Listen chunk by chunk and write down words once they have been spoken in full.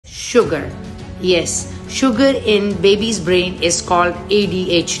sugar. Yes, sugar in baby's brain is called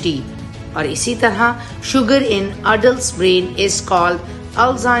ADHD. और इसी तरह sugar in adult's brain is called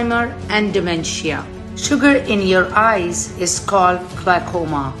Alzheimer and dementia. Sugar in your eyes is called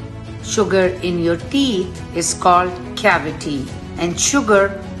glaucoma. Sugar in your teeth is called cavity. And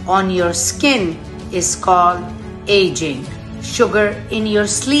sugar on your skin is called aging. Sugar in your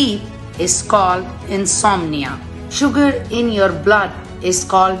sleep is called insomnia. Sugar in your blood is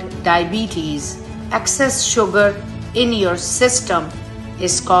called diabetes. Excess sugar in your system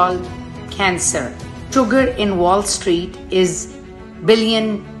is called cancer. Sugar in Wall Street is $1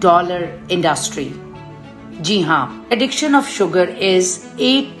 billion industry. जी हाँ, addiction of sugar is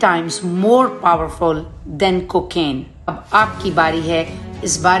 8 times more powerful than cocaine. अब आपकी बारी है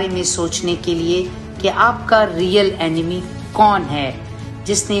इस बारे में सोचने के लिए कि आपका रियल एनिमी कौन है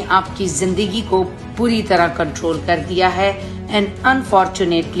जिसने आपकी जिंदगी को पूरी तरह कंट्रोल कर दिया है। एंड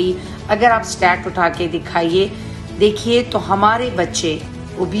अनफॉर्चुनेटली अगर आप स्टैट उठा के देखिए तो हमारे बच्चे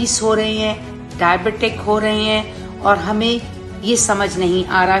ओबीस हो रहे हैं, डायबिटिक हो रहे हैं और हमें ये समझ नहीं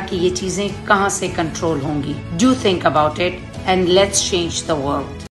आ रहा कि ये चीजें कहाँ से कंट्रोल होंगी। Do think about it and let's change the world.